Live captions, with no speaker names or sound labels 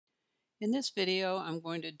In this video, I'm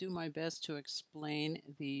going to do my best to explain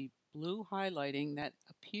the blue highlighting that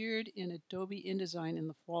appeared in Adobe InDesign in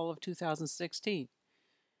the fall of 2016.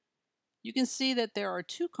 You can see that there are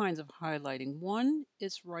two kinds of highlighting. One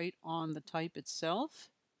is right on the type itself,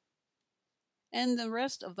 and the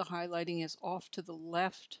rest of the highlighting is off to the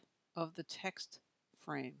left of the text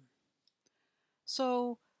frame.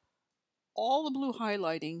 So all the blue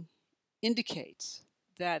highlighting indicates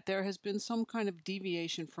that there has been some kind of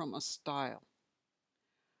deviation from a style.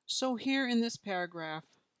 So here in this paragraph,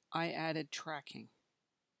 I added tracking,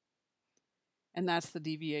 and that's the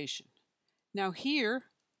deviation. Now here,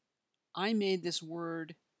 I made this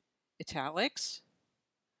word italics,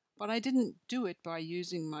 but I didn't do it by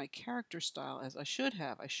using my character style as I should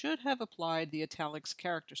have. I should have applied the italics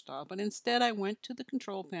character style, but instead I went to the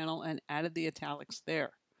control panel and added the italics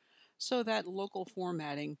there. So that local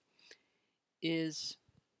formatting is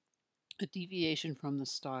a deviation from the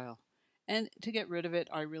style. And to get rid of it,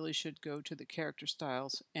 I really should go to the character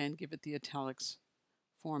styles and give it the italics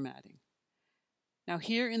formatting. Now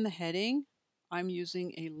here in the heading, I'm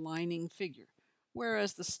using a lining figure,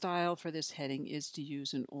 whereas the style for this heading is to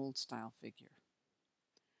use an old style figure.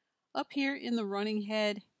 Up here in the running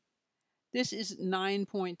head, this is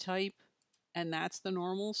 9-point type, and that's the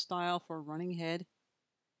normal style for running head.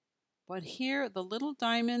 But here, the little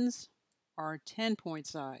diamonds are 10-point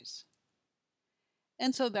size.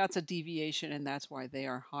 And so that's a deviation, and that's why they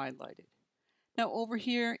are highlighted. Now over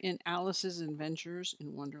here in Alice's Adventures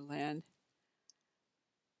in Wonderland,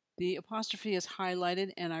 the apostrophe is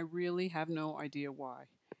highlighted, and I really have no idea why.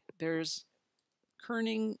 There's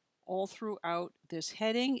kerning all throughout this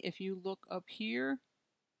heading. If you look up here,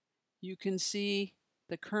 you can see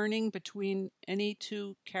the kerning between any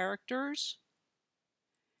two characters.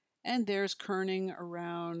 And there's kerning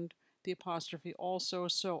around the apostrophe also.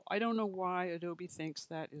 So I don't know why Adobe thinks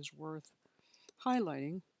that is worth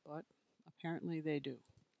highlighting, but apparently they do.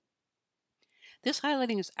 This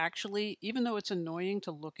highlighting is actually, even though it's annoying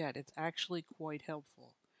to look at, it's actually quite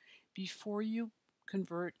helpful. Before you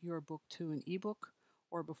convert your book to an ebook,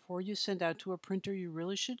 or before you send out to a printer, you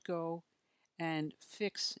really should go and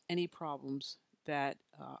fix any problems that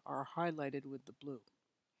are highlighted with the blue.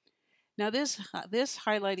 Now this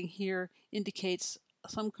highlighting here indicates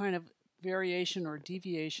some kind of variation or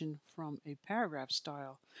deviation from a paragraph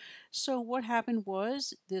style. So what happened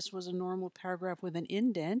was, this was a normal paragraph with an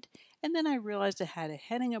indent, and then I realized it had a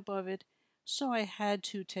heading above it, so I had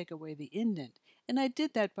to take away the indent. And I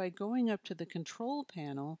did that by going up to the control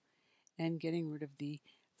panel and getting rid of the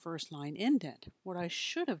first line indent. What I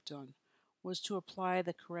should have done was to apply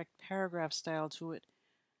the correct paragraph style to it,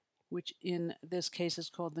 which in this case is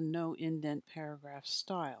called the no indent paragraph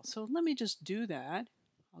style. So let me just do that.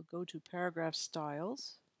 I'll go to paragraph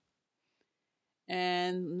styles,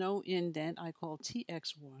 and no indent I call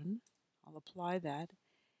TX1. I'll apply that,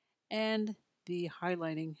 and the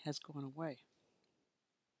highlighting has gone away.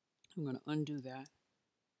 I'm going to undo that.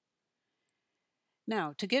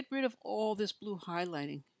 Now, to get rid of all this blue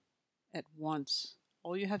highlighting at once,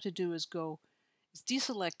 all you have to do is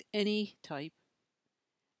deselect any type,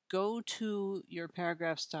 go to your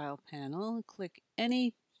paragraph style panel, click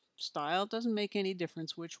any style, doesn't make any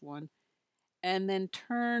difference which one, and then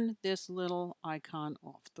turn this little icon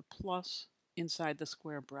off, the plus inside the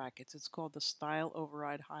square brackets. It's called the Style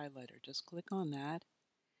Override Highlighter. Just click on that,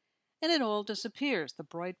 and it all disappears. The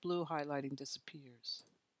bright blue highlighting disappears.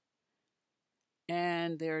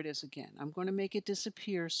 And there it is again. I'm going to make it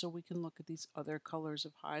disappear so we can look at these other colors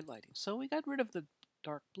of highlighting. So we got rid of the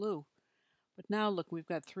dark blue, but now look, we've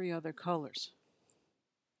got three other colors.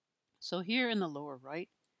 So here in the lower right,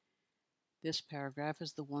 this paragraph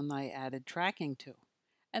is the one I added tracking to.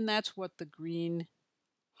 And that's what the green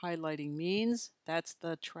highlighting means. That's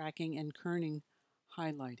the tracking and kerning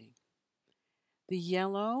highlighting. The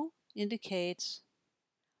yellow indicates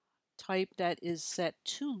type that is set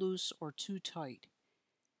too loose or too tight.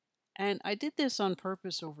 And I did this on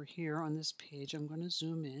purpose over here on this page. I'm going to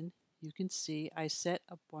zoom in. You can see I set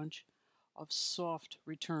a bunch of soft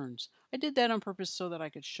returns. I did that on purpose so that I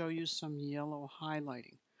could show you some yellow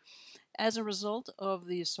highlighting. As a result of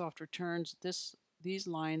these soft returns, these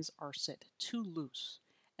lines are set too loose,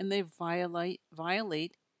 and they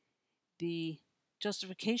violate the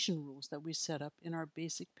justification rules that we set up in our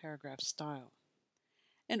basic paragraph style.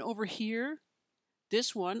 And over here,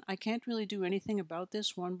 this one, I can't really do anything about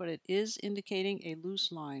this one, but it is indicating a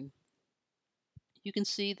loose line. You can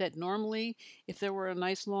see that normally, if there were a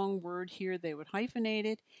nice long word here, they would hyphenate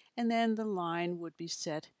it, and then the line would be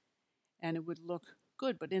set, and it would look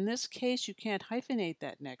good. But in this case, you can't hyphenate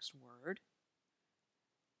that next word.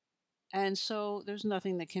 And so there's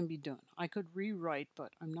nothing that can be done. I could rewrite,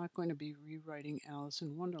 but I'm not going to be rewriting Alice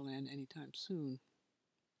in Wonderland anytime soon.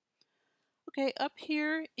 Okay, up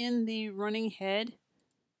here in the running head,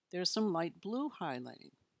 there's some light blue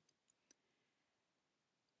highlighting.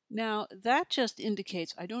 Now that just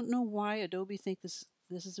indicates, I don't know why Adobe think this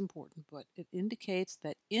is important, but it indicates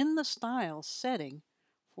that in the style setting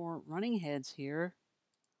for running heads here,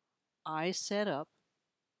 I set up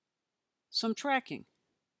some tracking.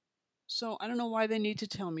 So I don't know why they need to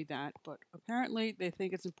tell me that, but apparently they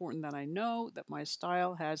think it's important that I know that my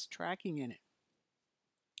style has tracking in it.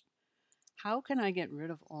 How can I get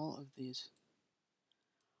rid of all of these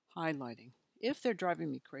highlighting? If they're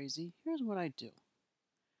driving me crazy, here's what I do.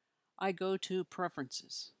 I go to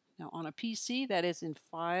Preferences. Now on a PC, that is in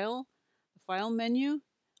File, the File menu.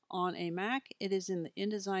 On a Mac, it is in the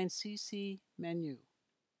InDesign CC menu.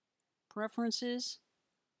 Preferences,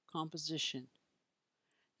 Composition.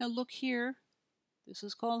 Now look here, this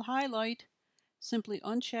is called Highlight. Simply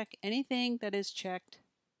uncheck anything that is checked,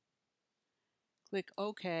 click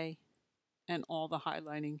OK, and all the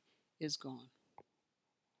highlighting is gone.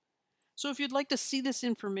 So if you'd like to see this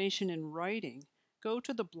information in writing, go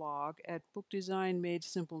to the blog at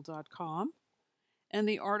bookdesignmadesimple.com, and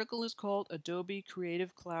the article is called Adobe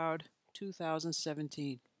Creative Cloud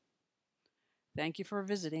 2017. Thank you for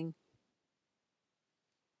visiting.